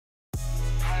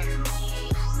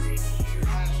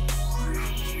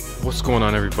What's going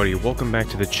on, everybody? Welcome back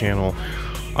to the channel.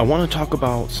 I want to talk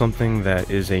about something that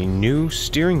is a new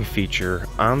steering feature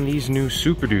on these new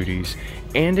Super Duties,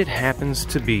 and it happens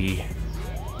to be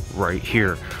right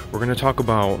here. We're going to talk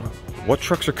about what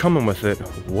trucks are coming with it,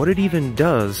 what it even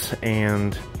does,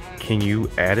 and can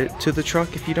you add it to the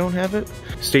truck if you don't have it?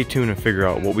 Stay tuned and figure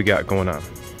out what we got going on.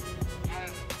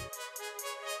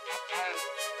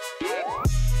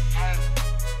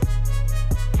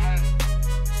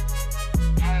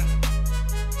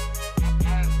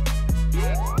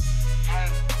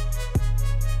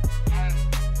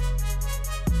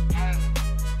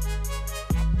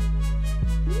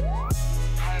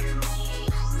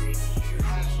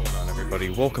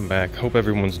 Welcome back. Hope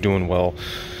everyone's doing well.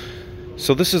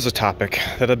 So this is a topic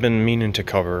that I've been meaning to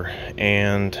cover,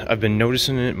 and I've been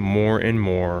noticing it more and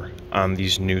more on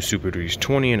these new Super Duties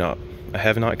 20 and up. I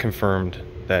have not confirmed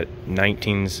that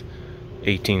 19s,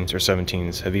 18s, or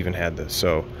 17s have even had this,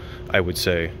 so I would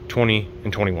say 20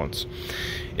 and 21s.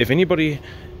 If anybody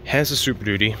has a Super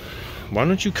Duty, why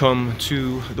don't you come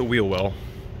to the wheel well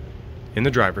in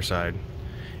the driver's side,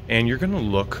 and you're gonna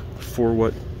look for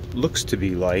what looks to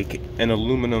be like an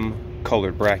aluminum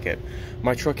colored bracket.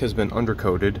 My truck has been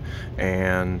undercoated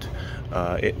and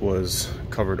it was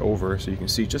covered over, so you can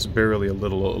see just barely a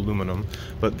little aluminum,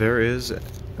 but there is an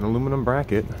aluminum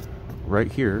bracket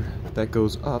right here that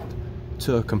goes up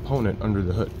to a component under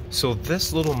the hood. So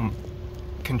this little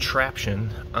contraption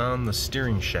on the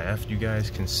steering shaft, you guys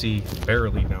can see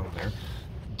barely down there,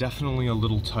 definitely a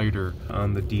little tighter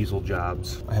on the diesel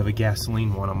jobs. I have a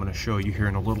gasoline one I'm going to show you here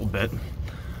in a little bit.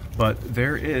 But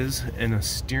there is a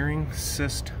steering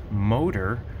assist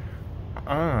motor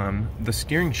on the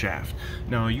steering shaft.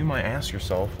 Now you might ask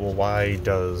yourself, well, why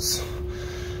does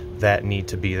that need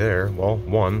to be there? Well,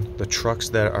 one, the trucks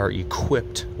that are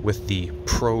equipped with the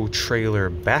Pro Trailer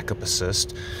Backup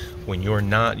Assist, when you're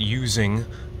not using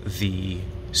the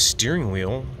steering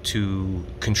wheel to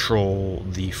control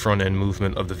the front end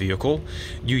movement of the vehicle,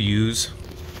 you use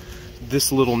this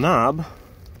little knob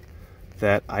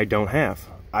that I don't have.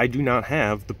 I do not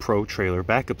have the Pro Trailer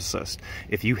Backup Assist.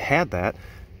 If you had that,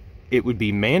 it would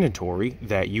be mandatory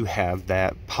that you have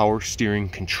that power steering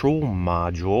control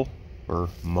module or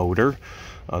motor,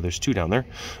 there's two down there,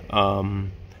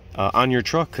 on your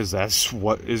truck, because that's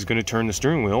what is going to turn the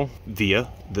steering wheel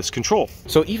via this control.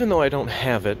 So even though I don't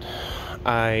have it,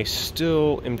 I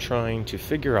still am trying to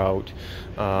figure out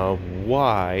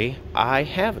why I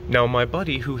have it. Now, my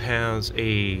buddy who has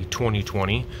a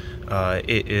 2020,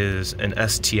 it is an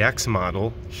STX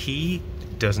model, he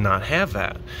does not have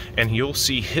that, and you'll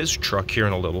see his truck here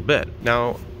in a little bit.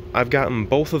 Now, I've gotten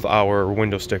both of our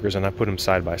window stickers and I put them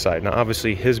side by side. Now,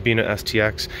 obviously, his being an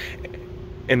STX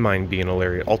and mine being a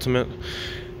Lariat Ultimate,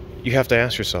 you have to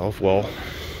ask yourself, well,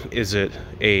 is it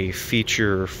a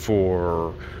feature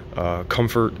for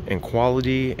comfort and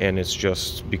quality, and it's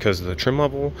just because of the trim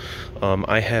level?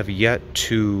 I have yet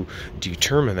to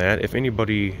determine that. If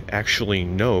anybody actually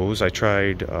knows, I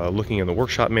tried looking in the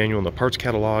workshop manual and the parts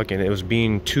catalog, and it was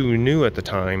being too new at the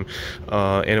time,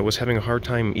 and it was having a hard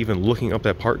time even looking up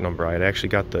that part number. I had actually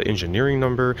got the engineering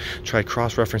number, tried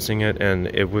cross-referencing it, and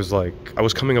it was like I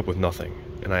was coming up with nothing.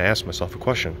 And I asked myself a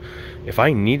question: if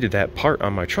I needed that part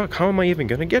on my truck, how am I even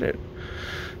going to get it?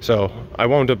 So I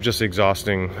wound up just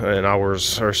exhausting an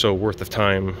hour's or so worth of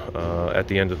time at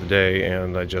the end of the day,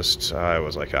 and I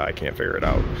was like, I can't figure it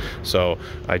out. So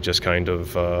I just kind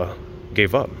of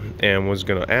gave up and was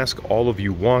going to ask all of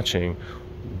you watching,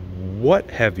 what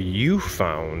have you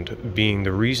found being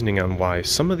the reasoning on why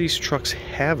some of these trucks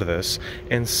have this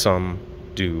and some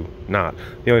do not?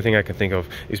 The only thing I can think of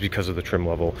is because of the trim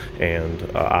level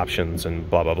and options and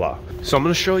blah blah blah. So I'm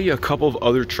going to show you a couple of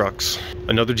other trucks,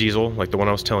 another diesel like the one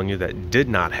I was telling you that did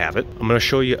not have it. I'm going to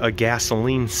show you a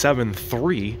gasoline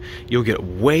 7.3. You'll get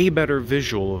way better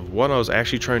visual of what I was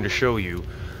actually trying to show you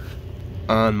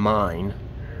on mine.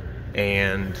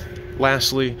 And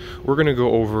lastly, we're going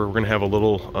to have a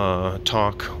little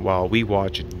talk while we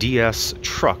watch DS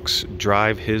Trucks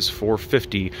drive his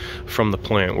 450 from the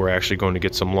plant. We're actually going to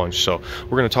get some lunch. So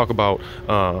we're going to talk about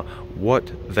what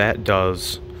that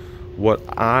does, what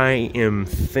I am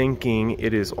thinking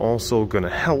it is also going to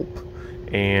help,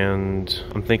 and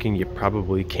I'm thinking you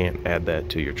probably can't add that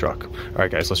to your truck. All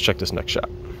right, guys, let's check this next shot.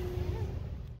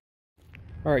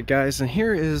 All right, guys, and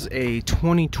here is a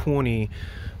 2020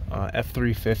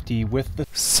 F350 with the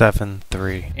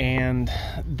 7.3, and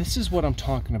this is what I'm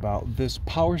talking about, this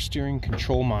power steering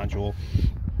control module.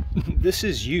 This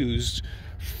is used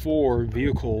for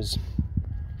vehicles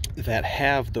that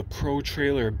have the Pro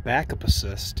Trailer Backup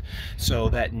Assist. So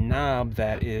that knob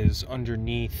that is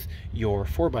underneath your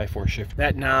 4x4 shift,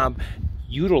 that knob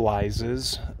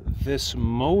utilizes this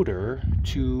motor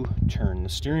to turn the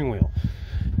steering wheel.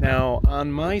 Now,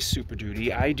 on my Super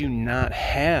Duty, I do not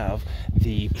have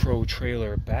the Pro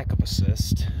Trailer Backup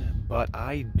Assist, but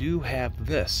I do have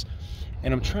this.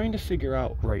 And I'm trying to figure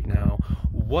out right now,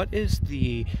 what is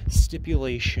the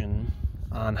stipulation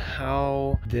on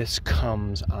how this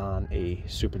comes on a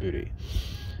Super Duty?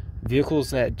 Vehicles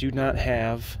that do not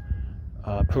have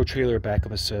Pro Trailer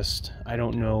Backup Assist, I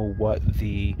don't know what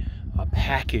the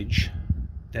package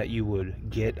that you would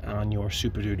get on your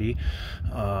Super Duty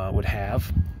would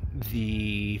have. If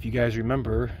you guys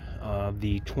remember,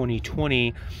 the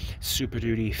 2020 Super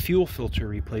Duty fuel filter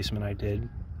replacement I did,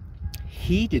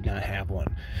 he did not have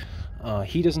one.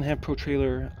 He doesn't have Pro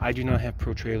Trailer. I do not have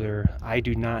Pro Trailer. I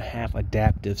do not have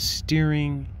adaptive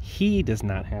steering. He does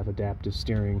not have adaptive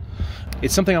steering.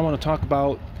 It's something I want to talk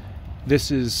about.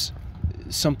 This is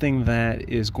something that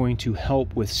is going to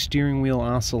help with steering wheel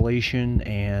oscillation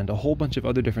and a whole bunch of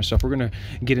other different stuff. We're going to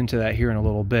get into that here in a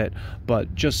little bit,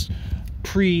 but just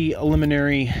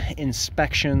preliminary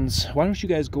inspections, why don't you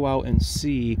guys go out and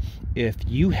see if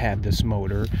you have this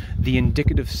motor. The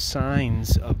indicative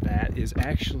signs of that is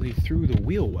actually through the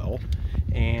wheel well,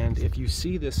 and if you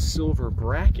see this silver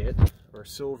bracket, or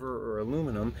silver or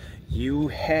aluminum, you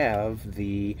have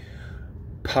the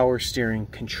power steering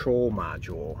control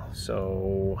module.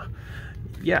 So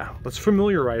yeah, let's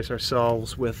familiarize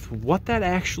ourselves with what that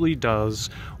actually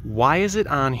does, why is it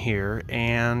on here,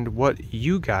 and what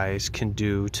you guys can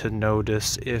do to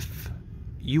notice if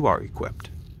you are equipped.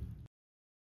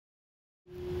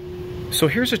 So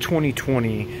here's a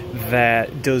 2020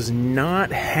 that does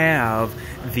not have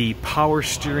the power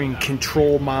steering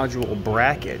control module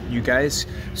bracket. You guys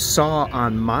saw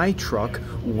on my truck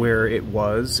where it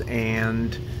was,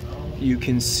 and you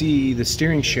can see the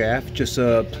steering shaft, just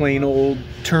a plain old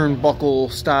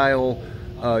turnbuckle style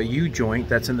U-joint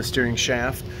that's in the steering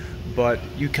shaft. But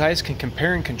you guys can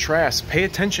compare and contrast. Pay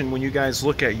attention when you guys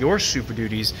look at your Super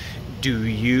Duties. Do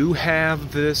you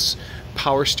have this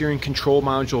power steering control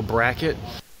module bracket?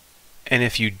 And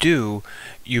if you do,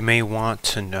 you may want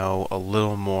to know a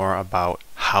little more about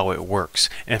how it works.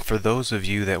 And for those of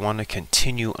you that want to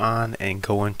continue on and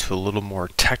go into a little more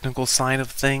technical side of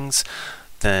things,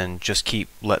 then just keep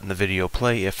letting the video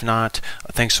play. If not,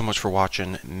 thanks so much for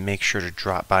watching. Make sure to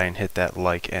drop by and hit that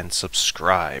like and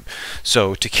subscribe.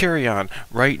 So to carry on,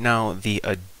 right now the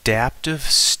adaptive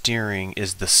steering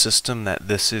is the system that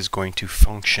this is going to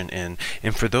function in.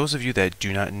 And for those of you that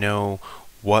do not know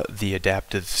what the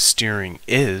adaptive steering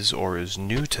is, or is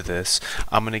new to this,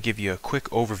 I'm going to give you a quick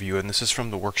overview, and this is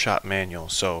from the workshop manual,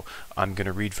 so I'm going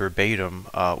to read verbatim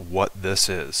what this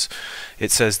is. It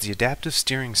says the adaptive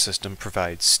steering system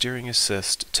provides steering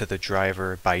assist to the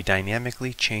driver by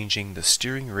dynamically changing the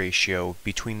steering ratio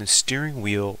between the steering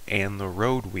wheel and the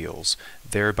road wheels,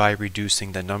 thereby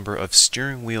reducing the number of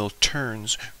steering wheel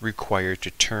turns required to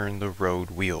turn the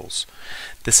road wheels.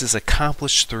 This is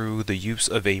accomplished through the use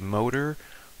of a motor,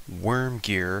 worm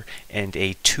gear, and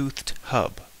a toothed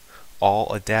hub.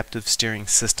 All adaptive steering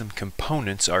system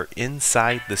components are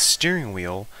inside the steering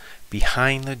wheel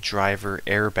behind the driver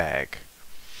airbag.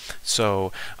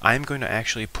 So I'm going to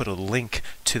actually put a link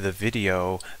to the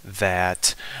video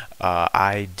that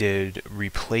I did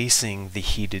replacing the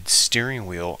heated steering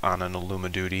wheel on an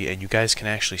Illuma Duty, and you guys can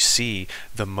actually see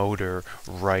the motor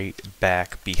right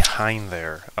back behind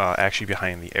there, actually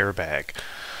behind the airbag.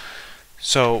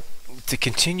 So to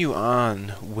continue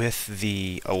on with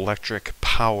the electric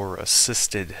power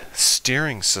assisted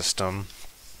steering system,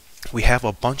 we have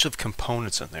a bunch of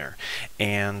components in there,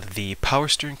 and the power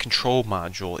steering control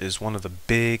module is one of the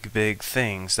big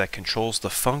things that controls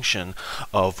the function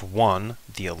of, one,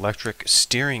 the electric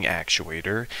steering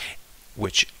actuator,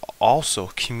 which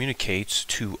also communicates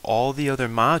to all the other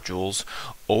modules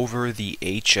over the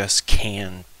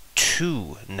HS-CAN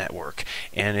 2 network,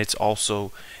 and it's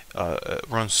also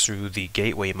runs through the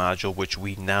gateway module, which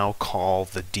we now call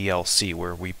the DLC,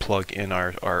 where we plug in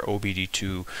our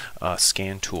OBD2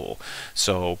 scan tool.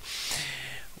 So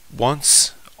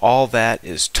once all that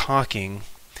is talking,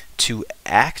 to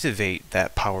activate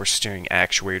that power steering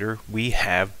actuator, we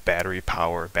have battery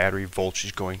power, battery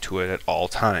voltage going to it at all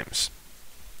times.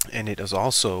 And it is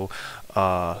also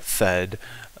fed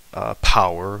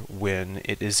power when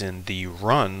it is in the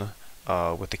run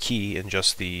with the key and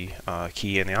just the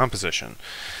key in the on position.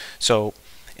 So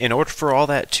in order for all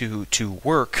that to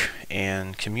work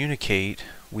and communicate,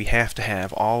 we have to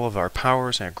have all of our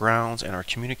powers and our grounds and our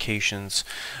communications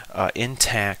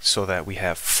intact, so that we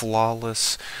have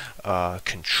flawless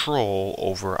control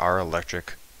over our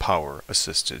electric power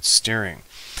assisted steering.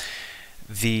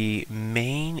 The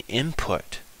main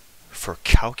input for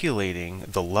calculating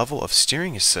the level of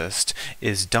steering assist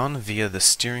is done via the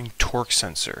steering torque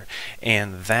sensor,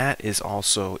 and that is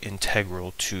also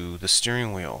integral to the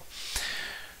steering wheel.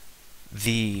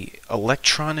 The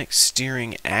electronic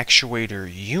steering actuator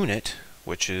unit,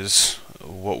 which is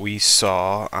what we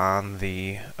saw on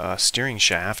the steering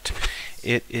shaft,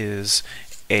 it is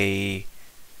a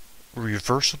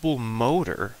reversible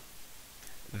motor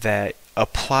that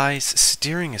applies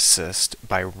steering assist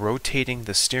by rotating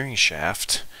the steering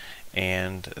shaft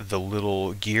and the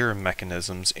little gear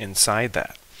mechanisms inside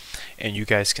that. And you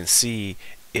guys can see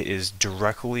it is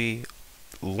directly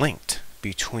linked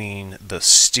between the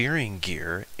steering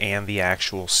gear and the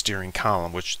actual steering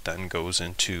column, which then goes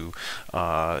into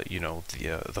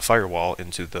the firewall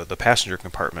into the passenger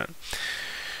compartment.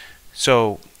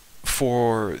 So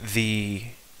for the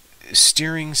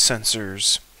steering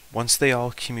sensors, once they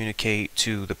all communicate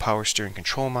to the power steering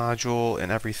control module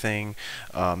and everything,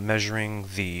 measuring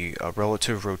the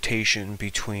relative rotation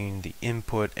between the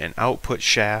input and output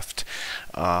shaft,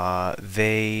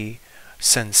 they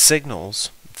send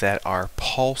signals that are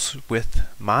pulse width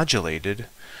modulated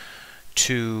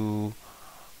to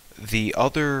the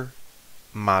other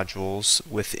modules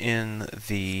within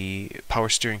the power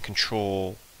steering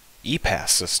control EPAS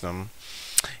system.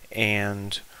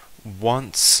 And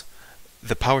once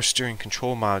the power steering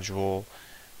control module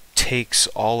takes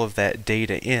all of that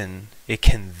data in, it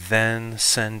can then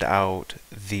send out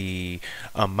the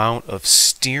amount of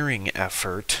steering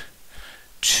effort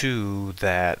to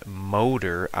that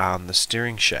motor on the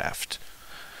steering shaft.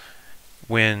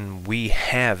 When we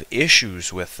have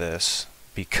issues with this,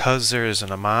 because there is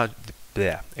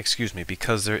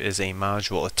because there is a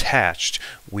module attached,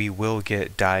 we will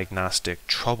get diagnostic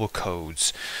trouble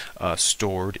codes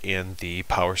stored in the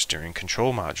power steering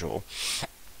control module.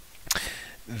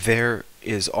 There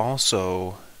is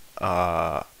also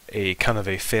a kind of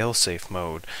a fail-safe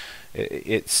mode.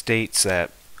 It states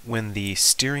that when the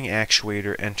steering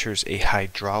actuator enters a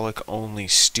hydraulic-only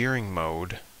steering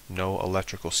mode, no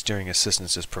electrical steering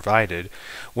assistance is provided.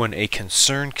 When a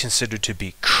concern considered to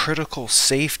be critical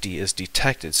safety is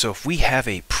detected, so if we have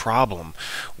a problem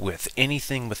with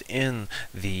anything within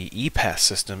the EPAS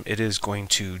system, it is going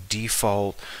to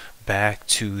default back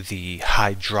to the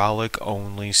hydraulic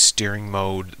only steering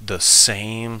mode, the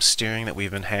same steering that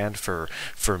we've been had for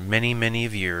many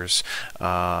years,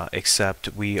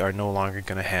 except we are no longer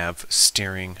going to have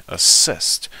steering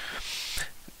assist.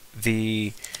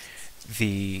 The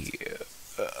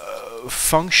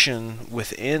function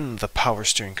within the power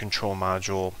steering control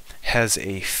module has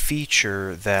a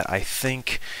feature that I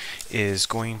think is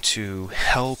going to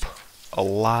help a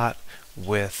lot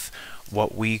with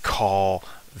what we call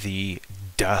the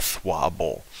death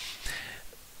wobble.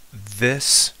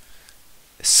 This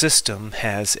system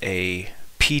has a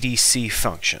PDC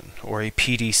function, or a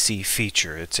PDC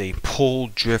feature. It's a pull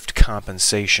drift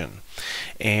compensation,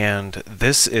 and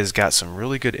this has got some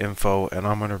really good info, and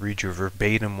I'm going to read you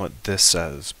verbatim what this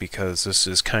says, because this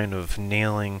is kind of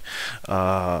nailing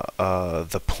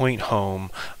the point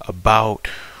home about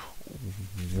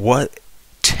what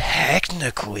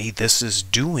technically this is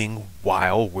doing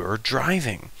while we're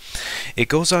driving. It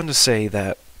goes on to say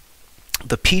that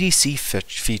the PDC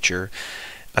feature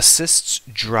assists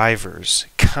drivers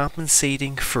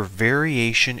compensating for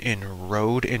variation in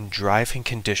road and driving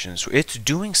conditions. It's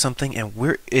doing something,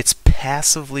 and it's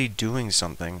passively doing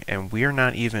something, and we're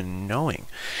not even knowing.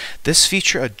 This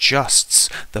feature adjusts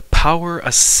the power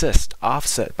assist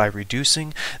offset by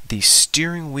reducing the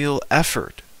steering wheel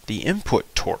effort, the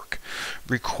input torque,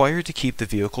 required to keep the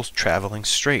vehicles traveling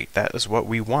straight. That is what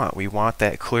we want. We want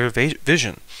that clear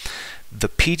vision. The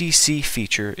PDC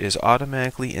feature is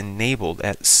automatically enabled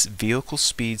at vehicle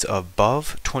speeds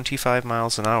above 25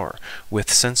 miles an hour, with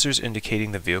sensors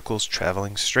indicating the vehicle is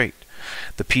traveling straight.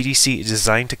 The PDC is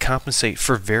designed to compensate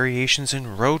for variations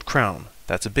in road crown.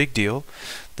 That's a big deal.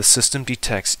 The system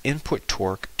detects input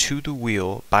torque to the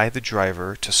wheel by the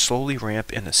driver to slowly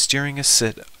ramp in a steering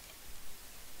assist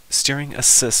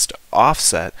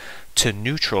offset to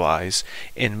neutralize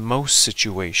in most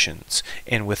situations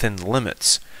and within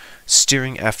limits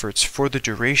steering efforts for the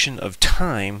duration of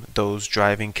time those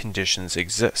driving conditions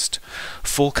exist.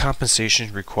 Full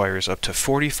compensation requires up to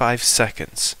 45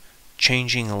 seconds.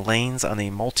 Changing lanes on a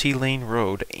multi-lane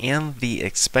road and the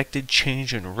expected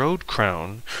change in road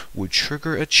crown would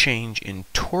trigger a change in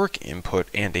torque input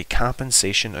and a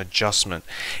compensation adjustment,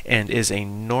 and is a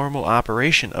normal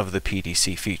operation of the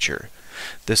PDC feature.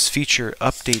 This feature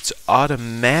updates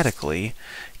automatically,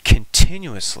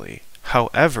 continuously,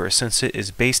 However, since it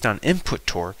is based on input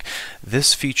torque,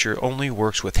 this feature only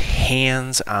works with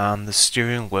hands on the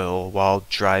steering wheel while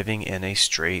driving in a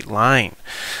straight line.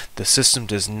 The system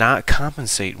does not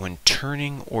compensate when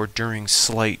turning or during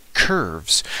slight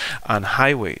curves on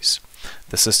highways.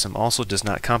 The system also does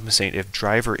not compensate if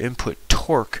driver input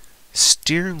torque,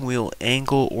 steering wheel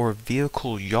angle, or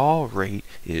vehicle yaw rate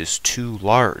is too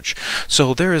large.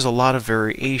 So there is a lot of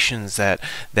variations that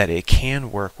it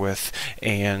can work with,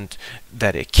 and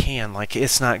that it can, like,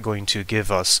 it's not going to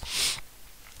give us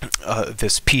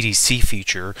this PDC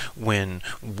feature when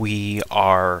we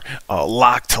are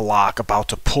lock to lock about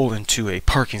to pull into a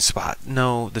parking spot.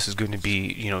 No, this is going to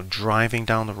be, you know, driving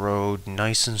down the road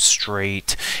nice and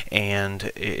straight,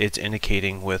 and it's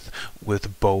indicating with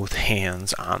both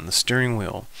hands on the steering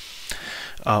wheel.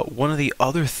 One of the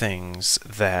other things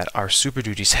that our Super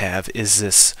Duties have is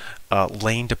this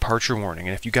lane departure warning.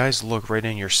 And if you guys look right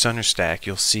in your center stack,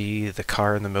 you'll see the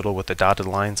car in the middle with the dotted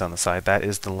lines on the side. That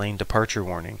is the lane departure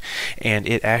warning. And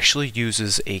it actually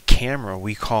uses a camera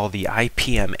we call the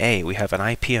IPMA. We have an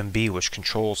IPMB which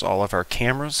controls all of our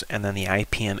cameras, and then the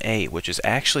IPMA, which is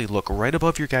actually, look right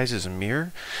above your guys'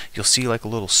 mirror. You'll see like a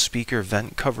little speaker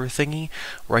vent cover thingy.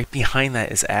 Right behind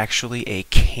that is actually a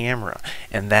camera,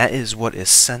 and that is what is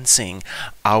sensing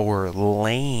our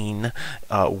lane,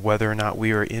 whether or not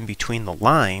we are in between the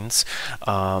lines,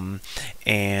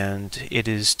 and it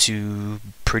is to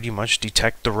pretty much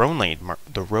detect the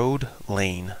road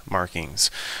lane markings.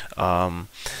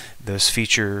 This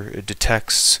feature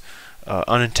detects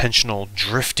unintentional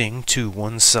drifting to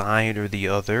one side or the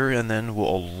other, and then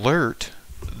will alert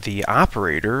the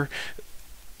operator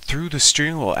through the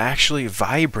steering wheel actually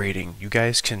vibrating. You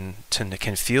guys can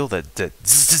feel that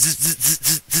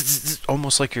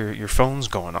almost like your phone's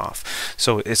going off.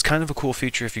 So it's kind of a cool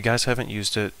feature. If you guys haven't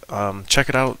used it, check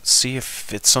it out. See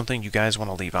if it's something you guys want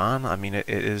to leave on. I mean, it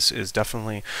is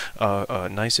definitely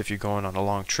nice if you're going on a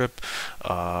long trip,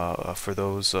 for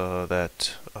those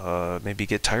that maybe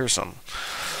get tiresome.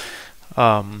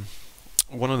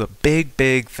 One of the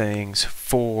big things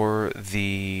for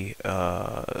the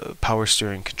power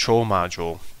steering control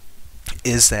module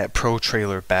is that Pro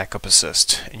Trailer Backup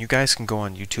Assist. And you guys can go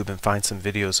on YouTube and find some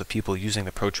videos of people using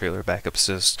the Pro Trailer Backup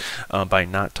Assist by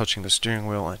not touching the steering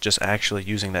wheel and just actually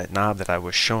using that knob that I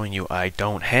was showing you I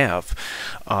don't have.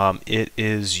 It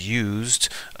is used,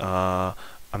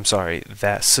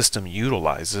 that system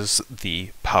utilizes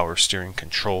the power steering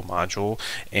control module,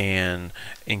 and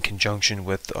in conjunction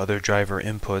with other driver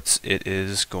inputs, it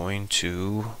is going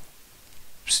to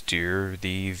steer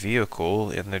the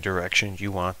vehicle in the direction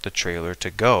you want the trailer to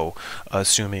go,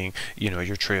 assuming, you know,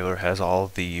 your trailer has all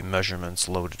of the measurements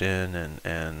loaded in,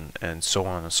 and so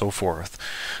on and so forth.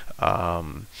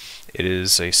 It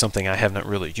is something I have not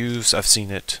really used. I've seen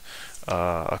it.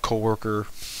 A coworker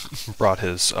brought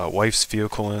his wife's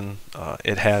vehicle in.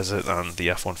 It has it on the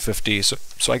F150,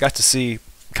 so I got to see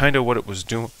kind of what it was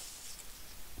doing.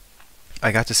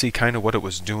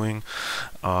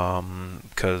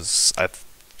 Because I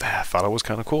thought it was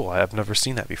kind of cool. I have never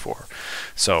seen that before.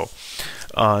 So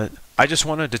I just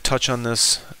wanted to touch on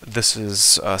this. This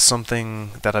is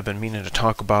something that I've been meaning to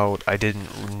talk about. I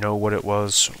didn't know what it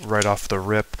was right off the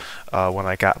rip when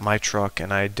I got my truck,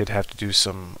 and I did have to do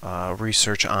some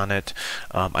research on it.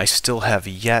 I still have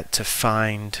yet to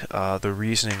find the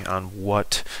reasoning on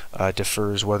what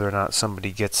differs whether or not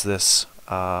somebody gets this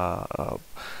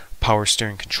power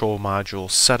steering control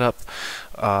module set up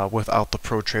without the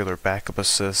Pro Trailer Backup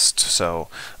Assist. So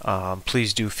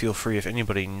please do feel free, if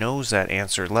anybody knows that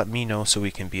answer, let me know so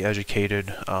we can be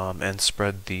educated and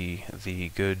spread the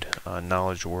good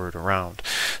knowledge word around.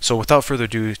 So without further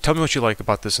ado, tell me what you like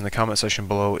about this in the comment section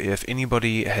below. If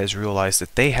anybody has realized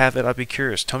that they have it, I'd be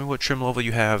curious. Tell me what trim level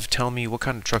you have. Tell me what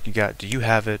kind of truck you got. Do you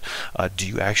have it? Do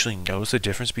you actually notice the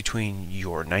difference between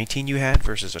your 19 you had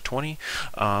versus a 20?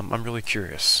 I'm really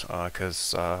curious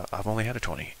because I've only had a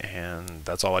 20, and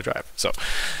that's all I drive. So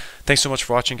thanks so much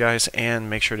for watching, guys, and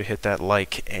make sure to hit that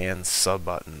like and sub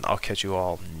button. I'll catch you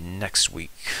all next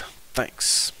week.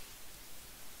 Thanks.